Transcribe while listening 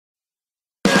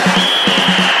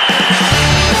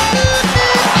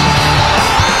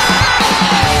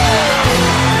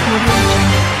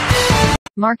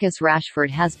Marcus Rashford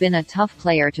has been a tough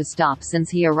player to stop since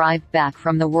he arrived back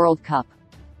from the World Cup.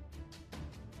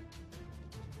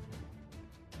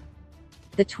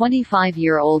 The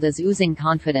 25-year-old is oozing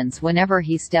confidence whenever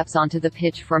he steps onto the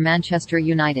pitch for Manchester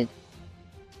United.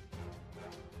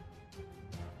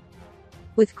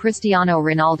 With Cristiano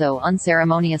Ronaldo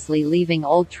unceremoniously leaving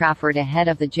Old Trafford ahead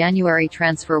of the January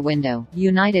transfer window,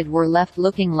 United were left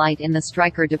looking light in the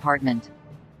striker department.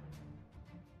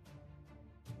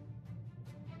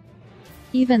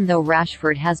 Even though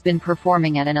Rashford has been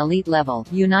performing at an elite level,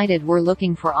 United were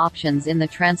looking for options in the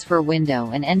transfer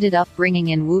window and ended up bringing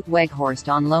in Wout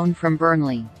Weghorst on loan from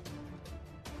Burnley.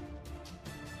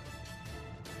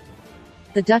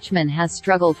 The Dutchman has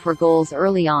struggled for goals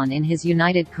early on in his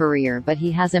United career, but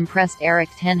he has impressed Erik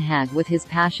ten Hag with his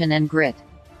passion and grit.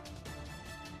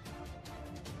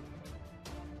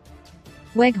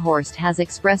 Weghorst has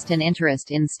expressed an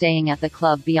interest in staying at the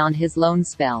club beyond his loan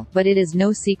spell, but it is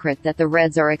no secret that the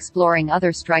Reds are exploring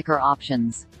other striker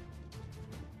options.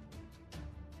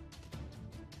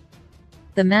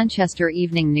 The Manchester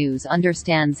Evening News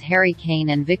understands Harry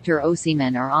Kane and Victor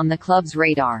Osimhen are on the club's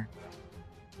radar.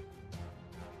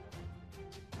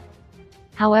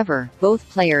 However, both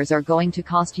players are going to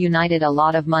cost United a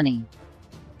lot of money.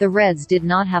 The Reds did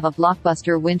not have a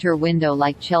blockbuster winter window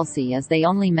like Chelsea, as they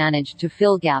only managed to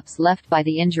fill gaps left by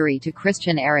the injury to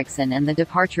Christian Eriksen and the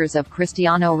departures of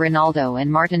Cristiano Ronaldo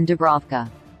and Martin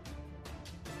Dubravka.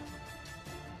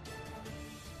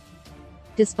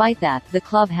 Despite that, the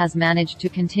club has managed to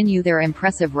continue their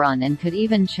impressive run and could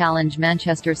even challenge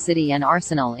Manchester City and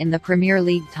Arsenal in the Premier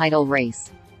League title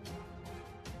race.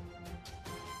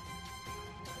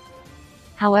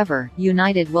 However,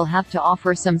 United will have to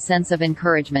offer some sense of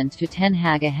encouragement to Ten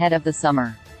Hag ahead of the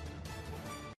summer.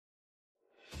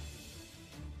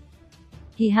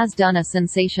 He has done a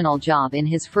sensational job in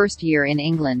his first year in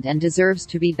England and deserves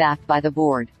to be backed by the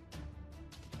board.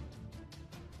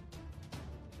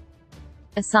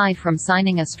 Aside from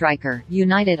signing a striker,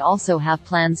 United also have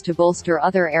plans to bolster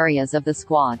other areas of the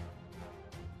squad.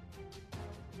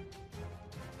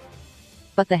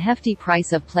 But the hefty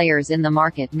price of players in the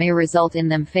market may result in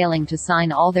them failing to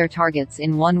sign all their targets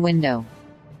in one window.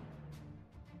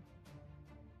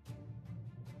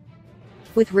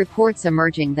 With reports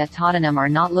emerging that Tottenham are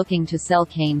not looking to sell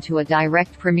Kane to a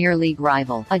direct Premier League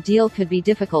rival, a deal could be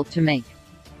difficult to make.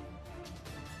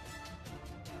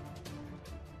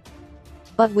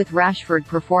 But with Rashford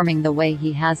performing the way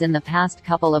he has in the past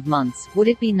couple of months, would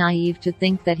it be naive to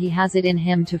think that he has it in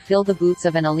him to fill the boots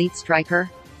of an elite striker?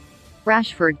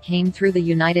 Rashford came through the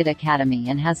United Academy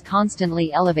and has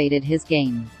constantly elevated his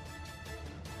game.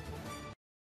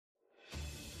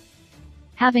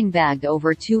 Having bagged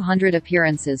over 200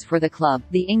 appearances for the club,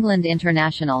 the England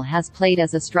international has played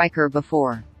as a striker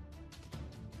before.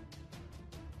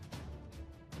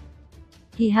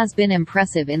 He has been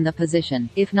impressive in the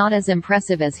position, if not as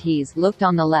impressive as he's looked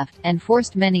on the left, and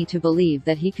forced many to believe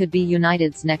that he could be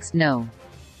United's next no.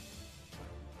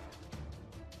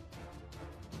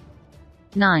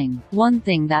 9. One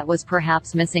thing that was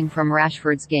perhaps missing from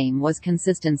Rashford's game was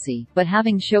consistency, but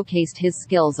having showcased his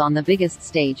skills on the biggest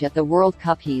stage at the World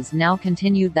Cup, he's now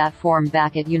continued that form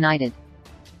back at United.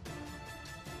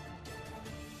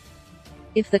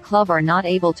 If the club are not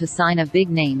able to sign a big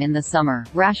name in the summer,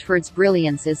 Rashford's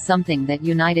brilliance is something that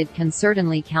United can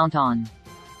certainly count on.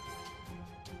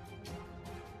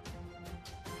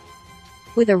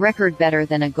 With a record better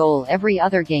than a goal every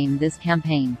other game this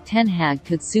campaign, Ten Hag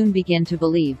could soon begin to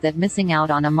believe that missing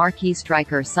out on a marquee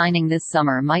striker signing this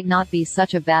summer might not be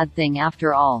such a bad thing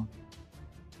after all.